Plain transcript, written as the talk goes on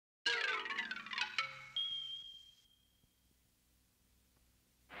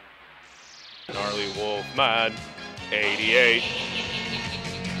Gnarly Wolfman, 88.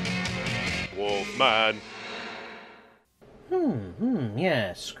 Wolfman.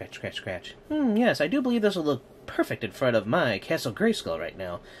 Yes, scratch, scratch, scratch. Yes, I do believe this will look perfect in front of my Castle Grayskull right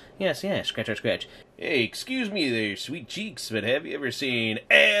now. Yes, scratch, scratch, scratch. Hey, excuse me there, sweet cheeks, but have you ever seen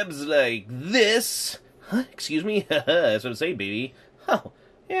abs like this? Huh? Excuse me? That's what I'm saying, baby. Oh,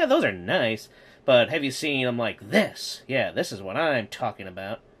 yeah, those are nice. But have you seen them like this? Yeah, this is what I'm talking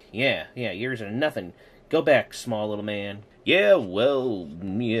about. Yeah, yours are nothing. Go back, small little man. Yeah, well,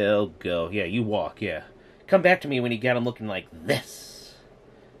 yeah, I'll go. Yeah, you walk, yeah. Come back to me when you got him looking like this.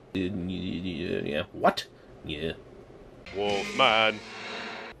 Yeah. What? Yeah. Wolfman.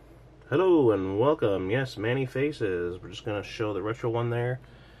 Hello and welcome. Yes, Manny Faces. We're just going to show the retro one there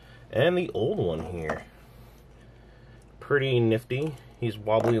and the old one here. Pretty nifty. He's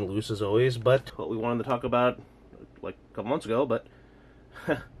wobbly and loose as always, but what we wanted to talk about like a couple months ago, but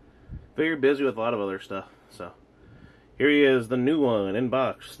very busy with a lot of other stuff, so. Here he is, the new one, in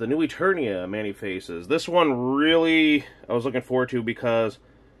box. The new Eternia Manny Faces. This one really I was looking forward to because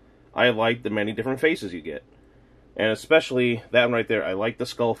I like the many different faces you get. And especially that one right there, I like the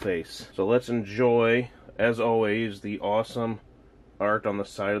skull face. So let's enjoy, as always, the awesome art on the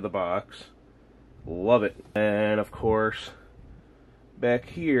side of the box. Love it. And of course, back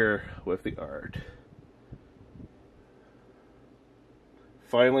here with the art.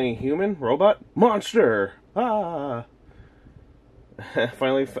 Finally human, robot, monster! Ah!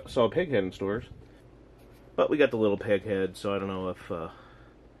 Finally saw a pig head in stores. But we got the little pig head, so I don't know if,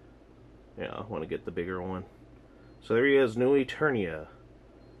 yeah, I want to get the bigger one. So there he is, new Eternia.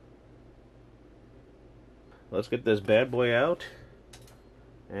 Let's get this bad boy out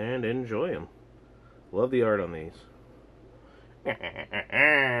and enjoy him. Love the art on these.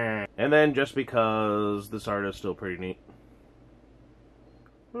 And then, just because this art is still pretty neat.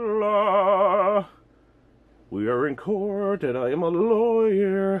 La. We are in court, and I am a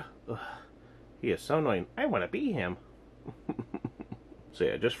lawyer. Ugh, he is so annoying. I want to be him. So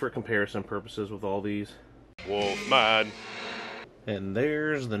yeah, just for comparison purposes with all these. Wolfman. And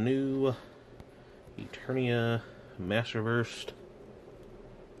there's the new Eternia Masterverse.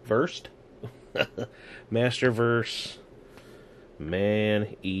 Masterverse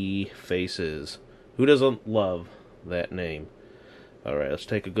Man-E Faces. Who doesn't love that name? Alright, let's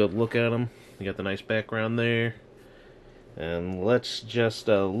take a good look at him. You got the nice background there. And let's just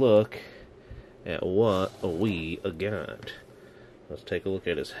look at what we got. Let's take a look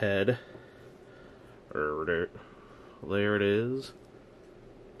at his head. There it is.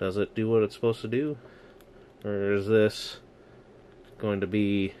 Does it do what it's supposed to do? Or is this going to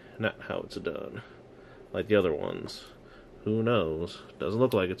be not how it's done? Like the other ones. Who knows? Doesn't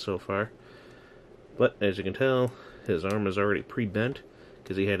look like it so far. But as you can tell, his arm is already pre-bent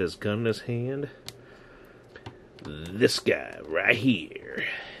because he had his gun in his hand. This guy right here.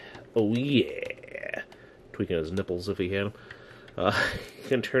 Oh yeah. Tweaking his nipples if he had them. He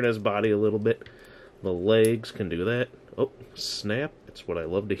can turn his body a little bit. The legs can do that. Oh, snap. It's what I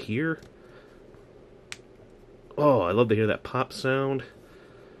love to hear. Oh, I love to hear that pop sound.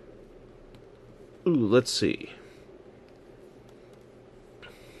 Ooh, let's see.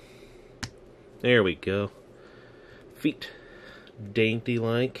 There we go. Feet.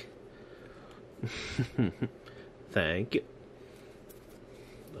 Dainty-like. Thank you.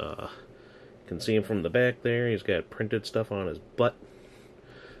 Can see him from the back there. He's got printed stuff on his butt.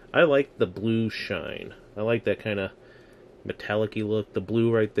 I like the blue shine. I like that kind of metallic-y look. The blue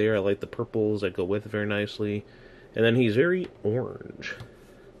right there. I like the purples that go with it very nicely. And then he's very orange.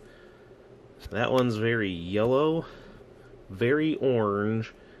 That one's very yellow, very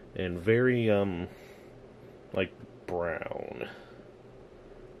orange, and very, like, brown.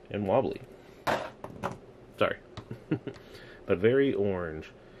 And wobbly. Sorry. But very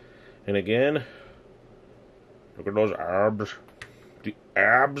orange. And again, look at those abs. The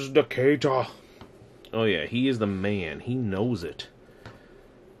abs-dicator. Oh yeah, he is the man. He knows it.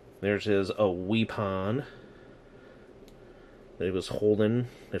 There's his weapon that he was holding.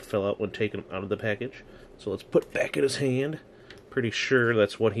 It fell out when taken out of the package. So let's put it back in his hand. Pretty sure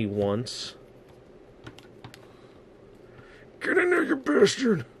that's what he wants. Get in there, you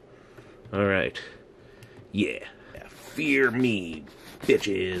bastard! Alright. Yeah. Fear me,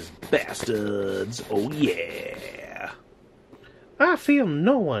 bitches, bastards. Oh yeah. I feel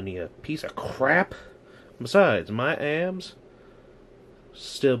no one, you piece of crap. Besides, my abs,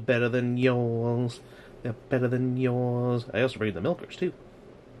 still better than yours. They're better than yours. I also bring the milkers, too.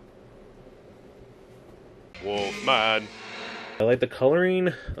 Wolfman. I like the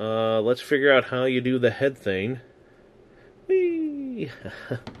coloring. Let's figure out how you do the head thing. Whee!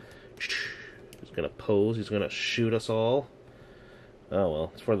 He's gonna pose. He's gonna shoot us all. Oh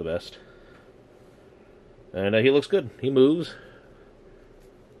well, it's for the best. And he looks good. He moves.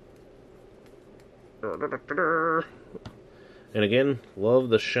 And again, love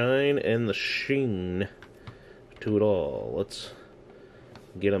the shine and the sheen to it all. Let's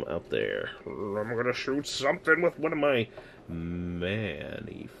get him out there. I'm gonna shoot something with one of my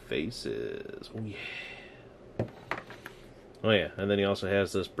manny faces. Oh yeah. Oh yeah, and then he also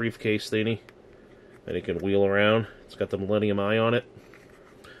has this briefcase thingy that he can wheel around. It's got the Millennium Eye on it.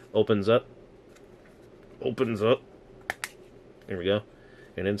 Opens up. Opens up. There we go.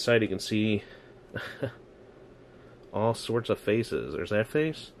 And inside you can see all sorts of faces. There's that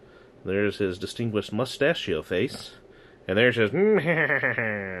face. There's his distinguished mustachio face. And there's his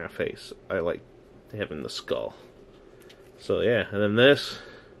face. I like having the skull. So yeah, and then this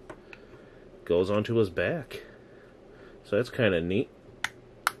goes onto his back. So that's kind of neat.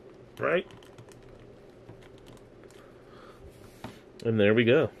 Right? And there we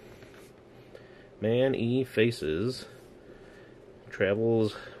go. Man-E Faces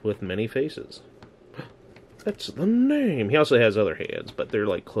travels with many faces. That's the name. He also has other hands, but they're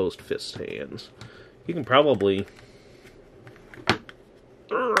like closed fist hands. You can probably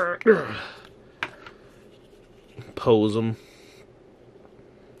pose them.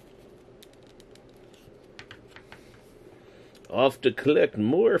 Off to collect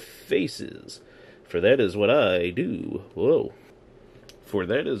more faces, for that is what I do. Whoa. For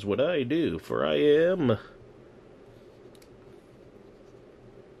that is what I do, for I am...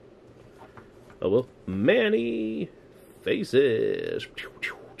 Oh well, Man-E Faces.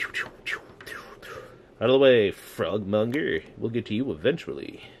 Out of the way, Frogmonger. We'll get to you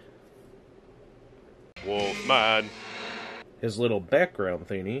eventually. Wolfman. His little background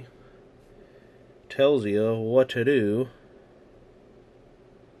thingy tells you what to do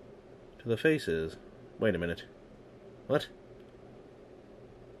to the faces. Wait a minute. What?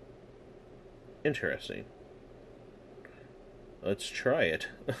 Interesting. Let's try it.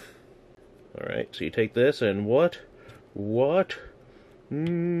 Alright, so you take this and what? What?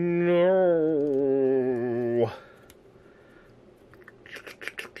 No!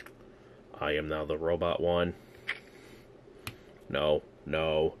 I am now the robot one. No,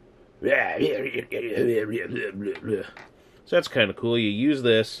 no. So that's kind of cool. You use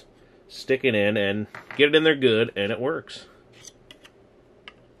this, stick it in, and get it in there good, and it works.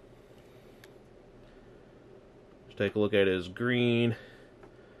 Let's take a look at his green,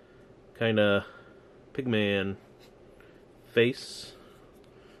 kind of pigman face.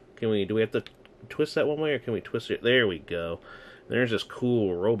 Do we have to twist that one way, or can we twist it? There we go. There's this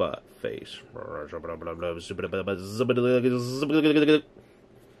cool robot face.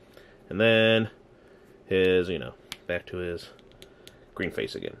 And then his, back to his green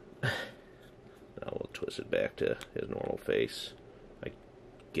face again. Now we'll twist it back to his normal face, I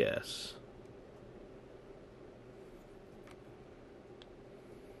guess.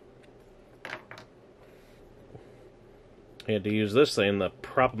 I had to use this thing to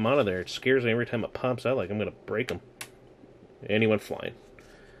prop him out of there. It scares me every time it pops out, like I'm going to break him. And he went flying.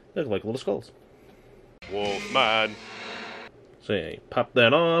 They look like little skulls. Wolfman. So yeah, he popped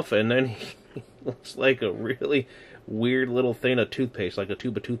that off, and then he looks like a really weird little thing of toothpaste, like a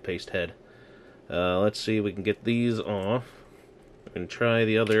tube of toothpaste head. Let's see if we can get these off and try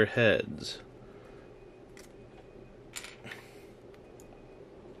the other heads.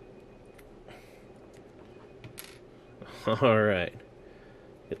 Alright.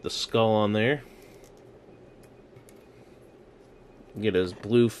 Get the skull on there. Get his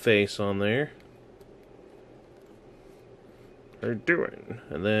blue face on there. They're doing.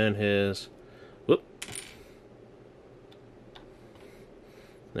 And then his... Whoop.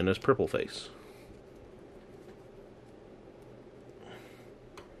 Then his purple face.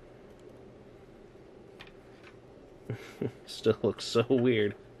 Still looks so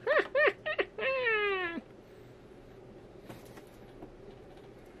weird.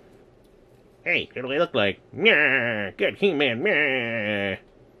 Hey, what do I look like? Nyah, good He-Man. Nyah.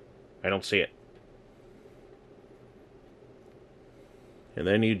 I don't see it. And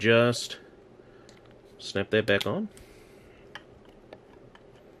then you just snap that back on.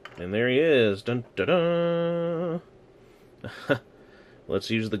 And there he is. Dun dun dun. Let's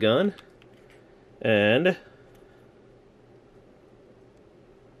use the gun. And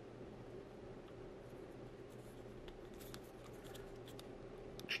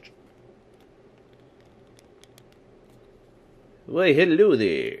why, hello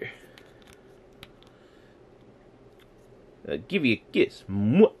there. I'll give you a kiss.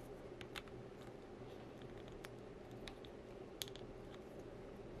 Mwah.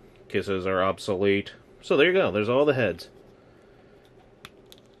 Kisses are obsolete. So there you go. There's all the heads.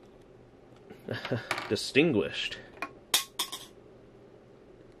 Distinguished.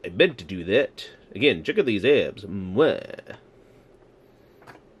 I meant to do that. Again, check out these abs. Mwah.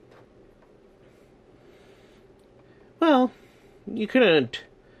 Well, you couldn't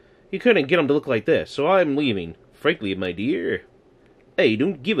get them to look like this, so I'm leaving. Frankly, my dear, I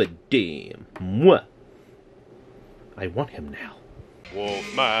don't give a damn. Mwah. I want him now.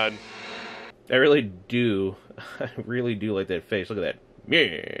 Wolfman. I really do. I really do like that face. Look at that.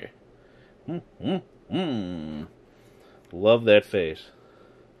 Yeah. Love that face.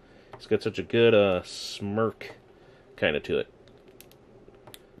 It's got such a good smirk kind of to it.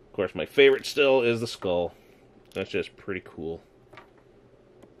 Of course, my favorite still is the skull. That's just pretty cool.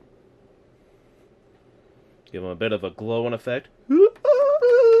 Give him a bit of a glowing effect.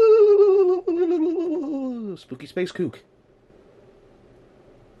 Spooky space kook.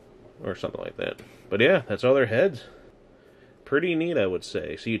 Or something like that. But yeah, that's all their heads. Pretty neat, I would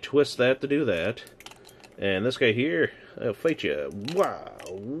say. So you twist that to do that. And this guy here, I'll fight you. Wow,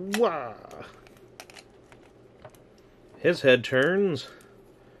 wow. His head turns,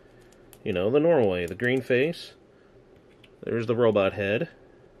 you know, the normal way. The green face. There's the robot head.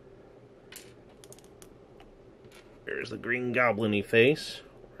 There's the green goblin-y face.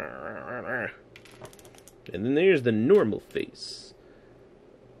 And then there's the normal face.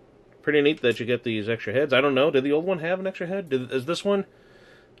 Pretty neat that you get these extra heads. I don't know, did the old one have an extra head? Is this one?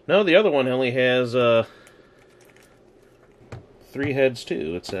 No, the other one only has 3 heads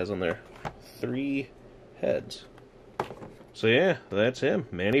too, it says on there. 3 heads. So yeah, that's him.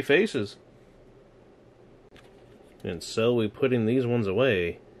 Many faces. And so we're putting these ones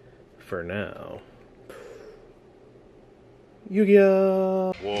away for now.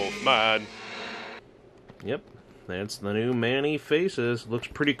 Yu-Gi-Oh! Wolfman. Yep, that's the new Manny faces. Looks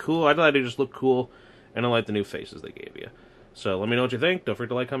pretty cool. I thought it just looked cool, and I like the new faces they gave you. So let me know what you think. Don't forget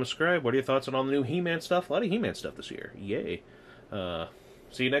to like, comment, subscribe. What are your thoughts on all the new He-Man stuff? A lot of He-Man stuff this year. Yay.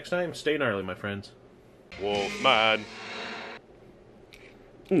 See you next time. Stay gnarly, my friends. Wolfman.